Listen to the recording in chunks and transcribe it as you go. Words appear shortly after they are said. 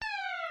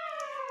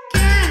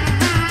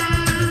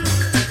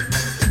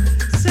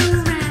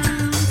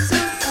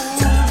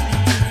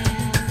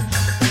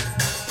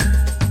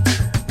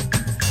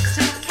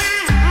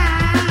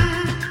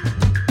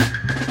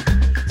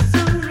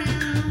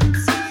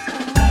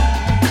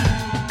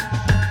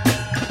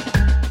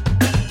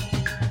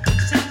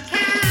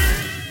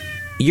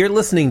You're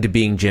listening to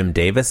Being Jim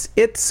Davis.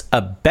 It's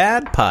a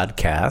bad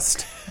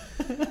podcast,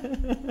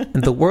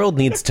 and the world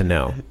needs to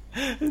know.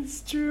 It's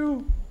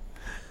true.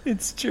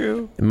 It's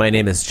true. My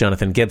name is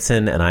Jonathan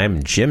Gibson, and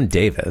I'm Jim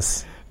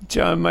Davis.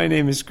 John, my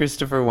name is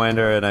Christopher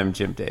Wender, and I'm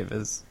Jim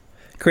Davis.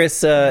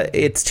 Chris,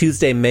 it's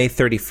Tuesday, May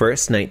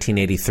 31st,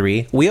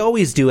 1983. We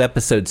always do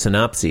episode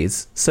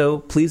synopses, so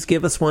please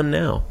give us one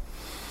now.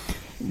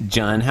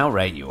 John, how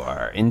right you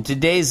are. In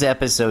today's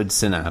episode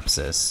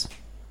synopsis,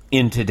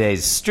 in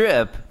today's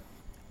strip,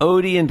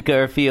 Odie and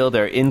Garfield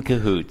are in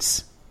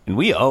cahoots. And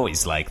we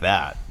always like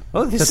that.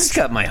 Oh, this has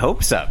got my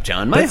hopes up,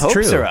 John. My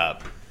hopes are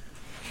up.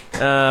 I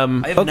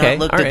have not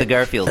looked at the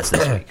Garfields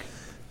this week.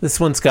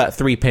 This one's got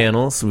 3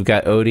 panels. We've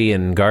got Odie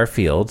and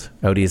Garfield.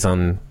 Odie's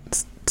on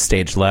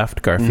stage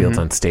left, Garfield's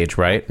on stage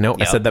right. No,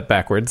 I said that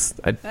backwards.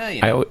 I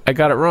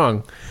got it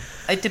wrong.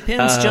 It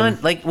depends, John.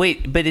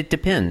 Wait, but it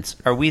depends.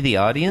 Are we the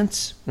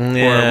audience?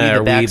 Yeah, or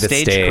are we the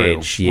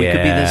backstage crew? Yeah. We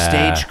could be the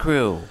stage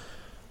crew.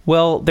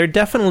 Well, they're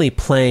definitely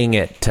playing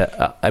it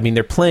to...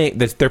 they're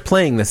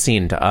playing the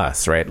scene to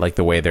us, right? Like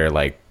the way they're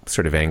like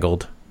sort of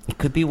angled. It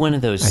could be one of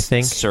those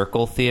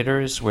circle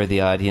theaters where the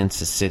audience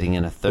is sitting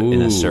in a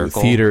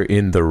circle. Theater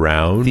in the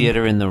round?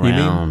 Theater in the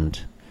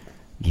round.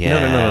 Yeah.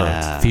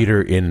 No. Theater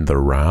in the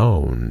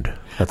round.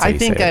 That's how I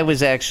think I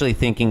was actually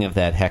thinking of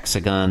that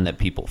hexagon that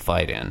people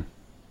fight in.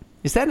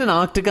 Is that an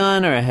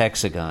octagon or a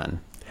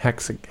hexagon?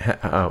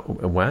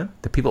 What?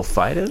 The people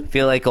fight in? I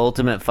feel like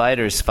Ultimate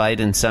Fighters fight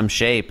in some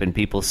shape and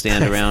people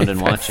stand around and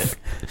watch it.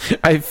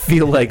 I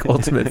feel like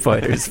Ultimate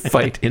Fighters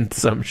fight in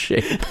some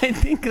shape. I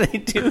think they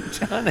do,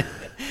 John. I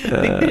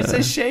think there's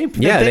a shape.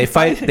 Yeah, they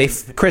fight.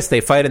 Chris,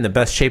 they fight in the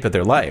best shape of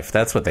their life.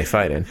 That's what they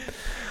fight in.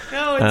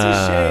 No, it's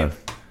a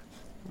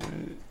shape.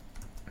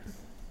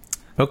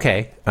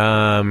 Okay.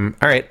 All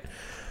right.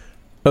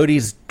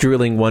 Odie's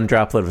drooling 1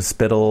 droplet of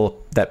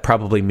spittle. That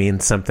probably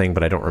means something,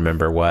 but I don't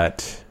remember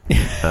what.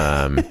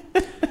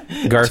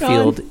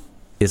 Garfield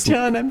is...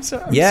 John, I'm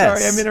sorry. Yes.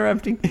 Sorry, I'm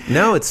interrupting.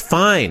 No, it's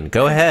fine.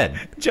 Go ahead.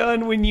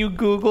 John, when you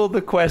Google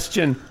the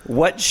question,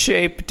 what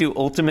shape do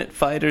Ultimate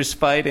Fighters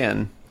fight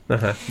in?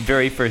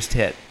 Very first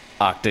hit,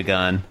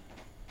 octagon.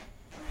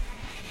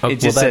 It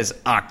just says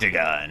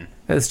octagon.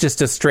 That's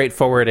just a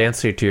straightforward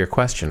answer to your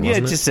question, wasn't it?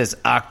 Yeah, it just says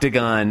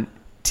octagon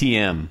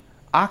TM.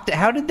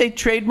 How did they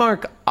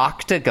trademark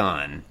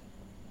octagon?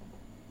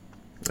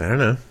 I don't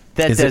know.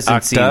 That Is doesn't it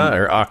octa seem...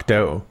 or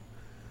octo?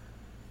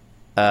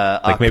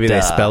 Like maybe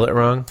they spell it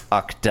wrong?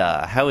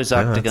 Octa. How is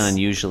octagon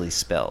usually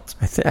spelled?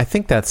 I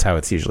think that's how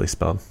it's usually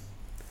spelled.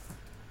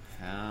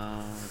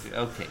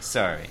 Okay,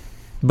 sorry.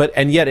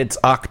 And yet it's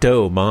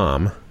octo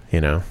mom,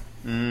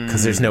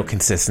 because there's no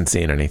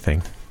consistency in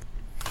anything.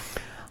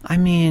 I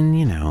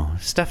mean,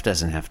 stuff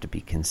doesn't have to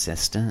be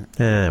consistent.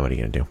 What are you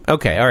going to do?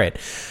 Okay, all right.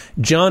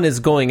 John is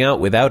going out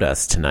without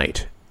us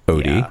tonight,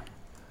 Odie. Yeah.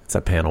 It's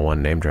a panel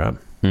 1 name drop.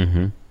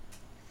 Mm-hmm.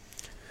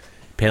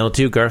 Panel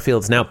 2,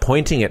 Garfield's now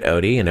pointing at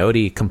Odie, and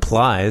Odie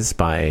complies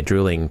by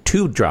drooling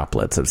 2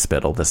 droplets of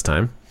spittle this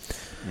time.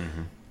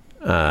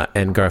 Mm-hmm.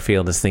 And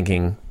Garfield is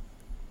thinking,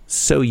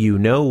 so you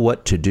know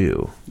what to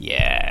do.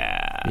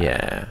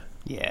 Yeah.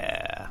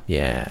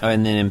 Oh,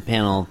 and then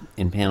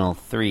in panel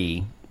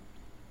 3...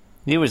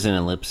 There was an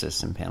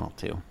ellipsis in panel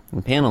 2.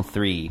 In panel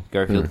 3,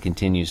 Garfield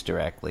continues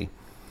directly.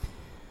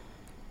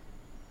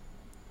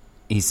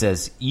 He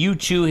says, "You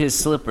chew his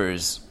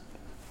slippers,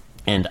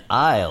 and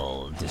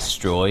I'll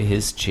destroy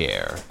his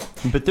chair."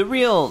 But the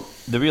real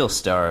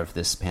star of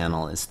this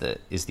panel is the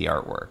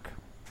artwork.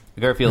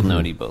 Garfield and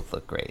Odie both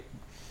look great.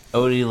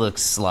 Odie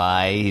looks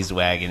sly, he's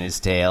wagging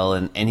his tail,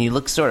 and he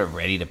looks sort of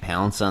ready to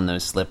pounce on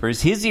those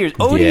slippers. Odie's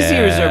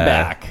ears are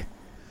back.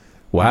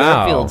 Wow.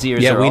 Garfield's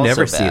ears are we also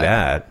never back. see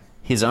that.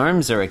 His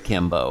arms are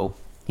akimbo.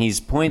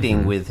 He's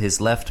pointing with his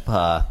left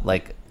paw,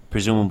 like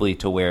presumably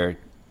to where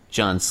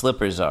John's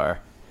slippers are,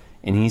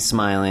 and he's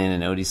smiling.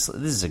 And Odie's.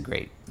 This is a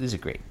great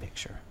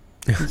picture.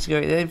 It's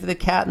great. The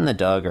cat and the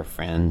dog are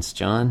friends,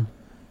 John.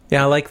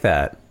 Yeah, I like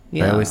that.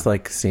 Yeah. I always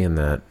like seeing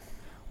that.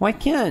 Why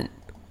can't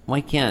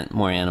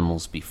more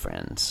animals be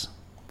friends?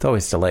 It's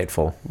always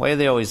delightful. Why are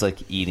they always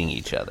like eating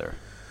each other?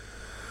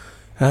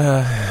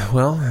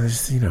 Well,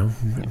 there's,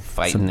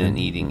 fighting and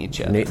eating each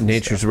other.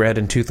 Nature's red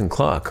in tooth and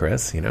claw,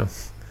 Chris, Yeah,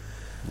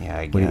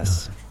 I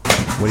guess.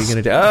 What are you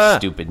going to do?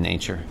 Stupid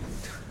nature.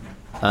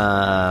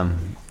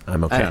 I'm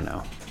okay. I don't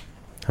know.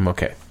 I'm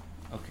okay.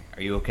 Okay.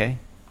 Are you okay?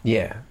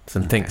 Yeah.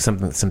 Some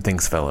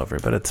things fell over,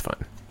 but it's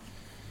fine.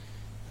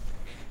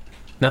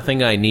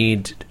 Nothing I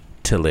need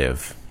to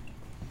live.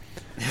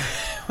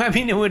 I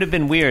mean, it would have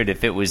been weird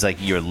if it was like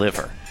your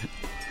liver.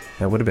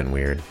 That would have been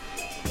weird.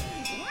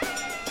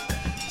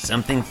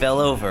 Something fell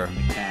over,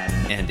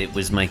 and it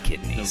was my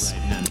kidneys.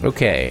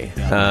 Okay.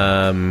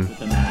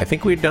 I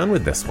think we're done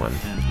with this one.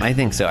 I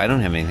think so. I don't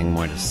have anything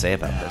more to say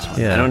about this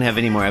one. Yeah. I don't have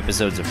any more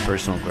episodes of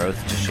personal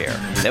growth to share.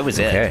 That was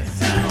it. Okay.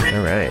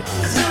 All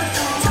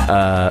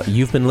right.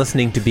 You've been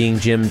listening to Being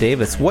Jim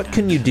Davis. What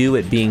can you do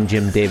at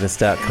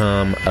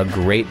beingjimdavis.com? A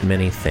great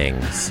many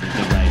things.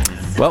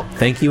 Well,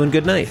 thank you and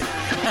good night.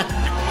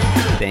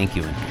 Thank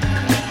you.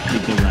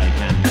 Keep the right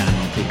hand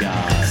panel to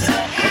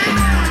God.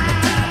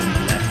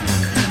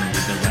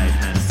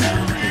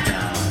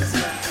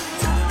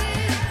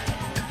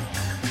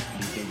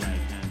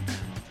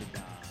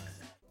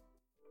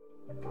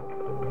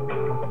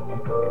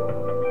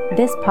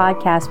 This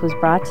podcast was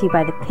brought to you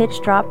by the Pitch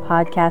Drop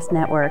Podcast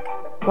Network.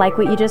 Like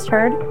what you just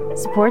heard?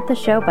 Support the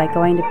show by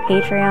going to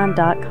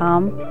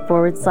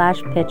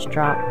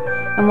patreon.com/pitchdrop.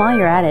 And while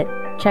you're at it,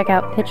 check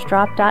out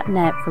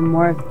pitchdrop.net for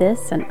more of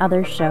this and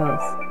other shows.